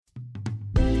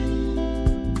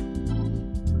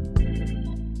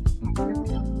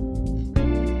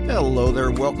Hello there,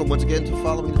 and welcome once again to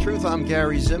Following the Truth. I'm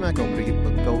Gary Zimak. I'm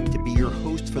going to be your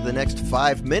host for the next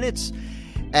 5 minutes.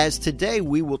 As today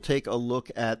we will take a look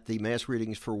at the Mass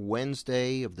readings for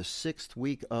Wednesday of the 6th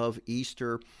week of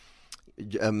Easter,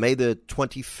 May the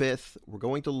 25th. We're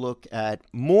going to look at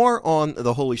more on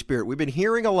the Holy Spirit. We've been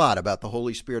hearing a lot about the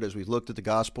Holy Spirit as we've looked at the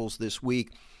Gospels this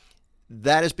week.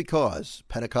 That is because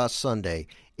Pentecost Sunday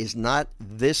is not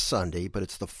this Sunday, but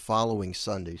it's the following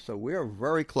Sunday. So we are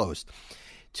very close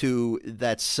to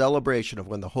that celebration of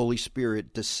when the Holy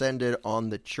Spirit descended on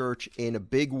the church in a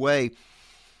big way.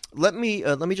 Let me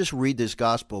just read this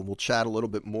gospel, and we'll chat a little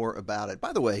bit more about it.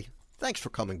 By the way, thanks for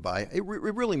coming by. It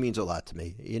really means a lot to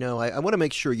me. You know, I want to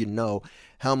make sure you know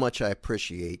how much I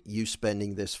appreciate you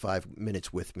spending this 5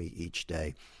 minutes with me each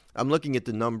day. I'm looking at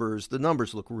the numbers. The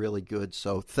numbers look really good,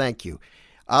 so thank you.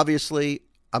 Obviously,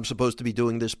 I'm supposed to be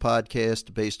doing this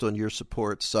podcast based on your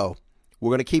support, so we're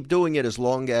going to keep doing it as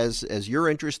long as you're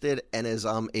interested and as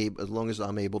long as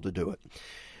I'm able to do it.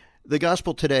 The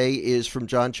gospel today is from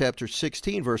John chapter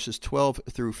 16, verses 12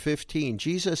 through 15.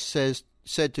 Jesus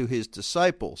said to his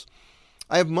disciples,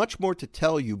 "I have much more to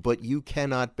tell you, but you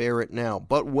cannot bear it now.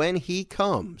 But when he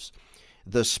comes,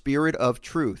 the Spirit of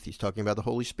truth," he's talking about the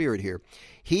Holy Spirit here,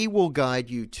 "he will guide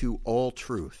you to all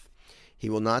truth. He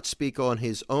will not speak on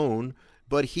his own,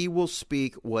 but he will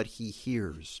speak what he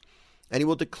hears. And he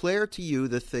will declare to you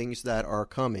the things that are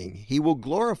coming. He will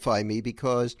glorify me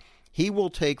because he will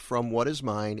take from what is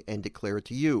mine and declare it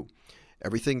to you.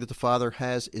 Everything that the Father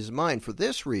has is mine. For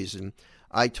this reason,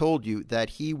 I told you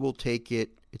that he will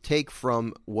take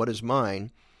from what is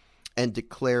mine and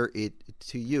declare it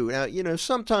to you." Now, you know,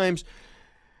 sometimes,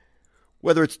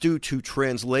 whether it's due to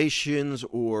translations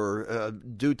or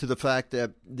due to the fact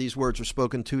that these words were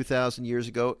spoken 2,000 years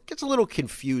ago, it gets a little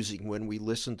confusing when we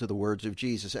listen to the words of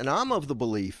Jesus. And I'm of the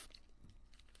belief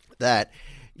that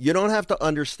you don't have to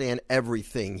understand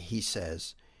everything he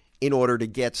says in order to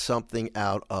get something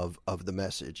out of the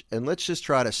message. And let's just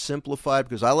try to simplify it,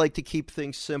 because I like to keep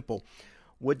things simple.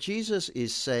 What Jesus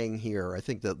is saying here, I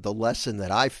think the lesson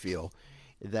that I feel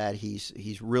that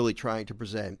he's really trying to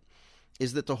present,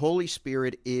 is that the Holy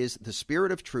Spirit is the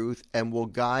Spirit of truth and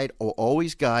will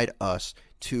always guide us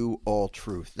to all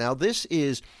truth. Now, this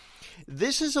is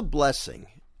a blessing.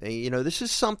 You know, this is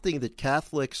something that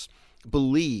Catholics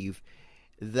believe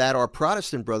that our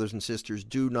Protestant brothers and sisters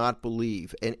do not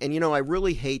believe. And you know, I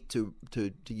really hate to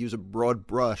use a broad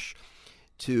brush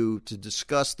to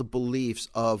discuss the beliefs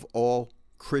of all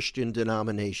Christian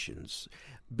denominations,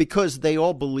 because they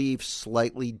all believe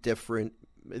slightly different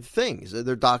things.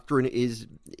 Their doctrine is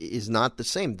not the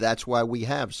same. That's why we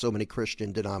have so many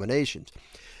Christian denominations.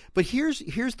 But here's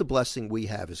the blessing we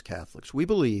have as Catholics. We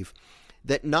believe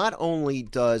that not only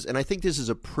does, and I think this is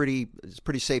it's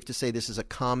pretty safe to say this is a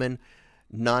common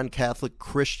non-Catholic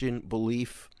Christian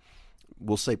belief.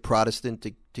 We'll say Protestant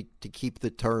to keep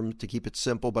the term, to keep it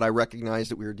simple, but I recognize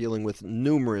that we are dealing with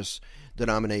numerous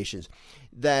denominations,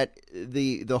 that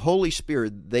the Holy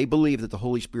Spirit, they believe that the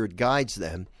Holy Spirit guides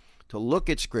them to look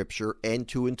at Scripture and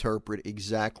to interpret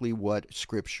exactly what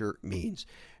Scripture means.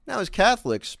 Now, as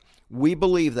Catholics, we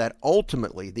believe that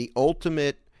ultimately the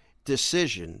ultimate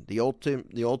decision, the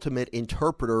ultimate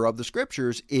interpreter of the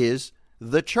Scriptures is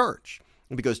the Church.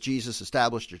 And because Jesus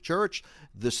established a church,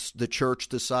 the Church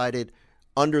decided,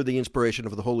 under the inspiration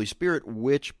of the Holy Spirit,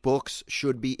 which books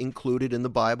should be included in the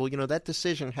Bible. You know, that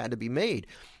decision had to be made.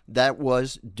 That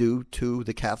was due to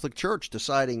the Catholic Church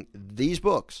deciding these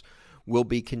books will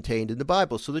be contained in the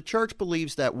Bible. So the Church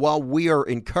believes that while we are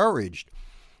encouraged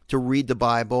to read the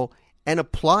Bible and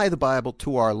apply the Bible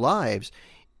to our lives,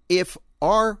 if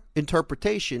our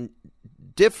interpretation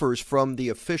differs from the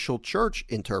official Church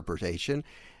interpretation,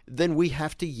 then we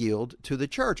have to yield to the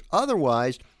Church.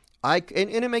 Otherwise, and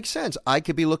it makes sense. I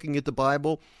could be looking at the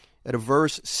Bible, at a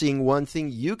verse, seeing one thing.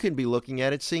 You can be looking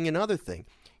at it, seeing another thing.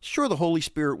 Sure, the Holy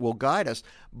Spirit will guide us,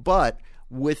 but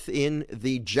within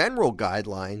the general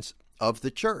guidelines of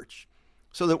the Church.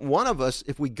 So that one of us,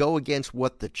 if we go against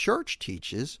what the Church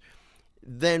teaches,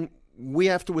 then we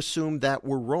have to assume that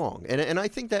we're wrong. And I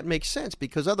think that makes sense,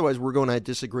 because otherwise we're going to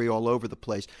disagree all over the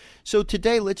place. So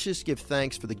today, let's just give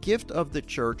thanks for the gift of the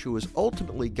Church, who is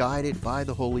ultimately guided by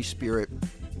the Holy Spirit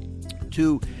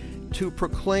to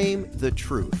proclaim the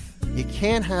truth. You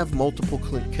can't have multiple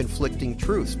conflicting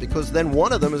truths, because then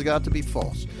one of them has got to be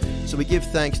false. So we give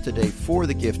thanks today for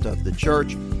the gift of the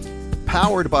Church,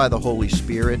 powered by the Holy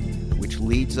Spirit, which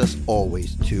leads us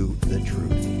always to the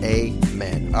truth.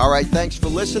 Amen. All right, thanks for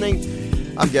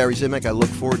listening. I'm Gary Zimak. I look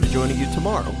forward to joining you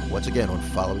tomorrow, once again, on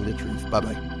Following the Truth.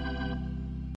 Bye-bye.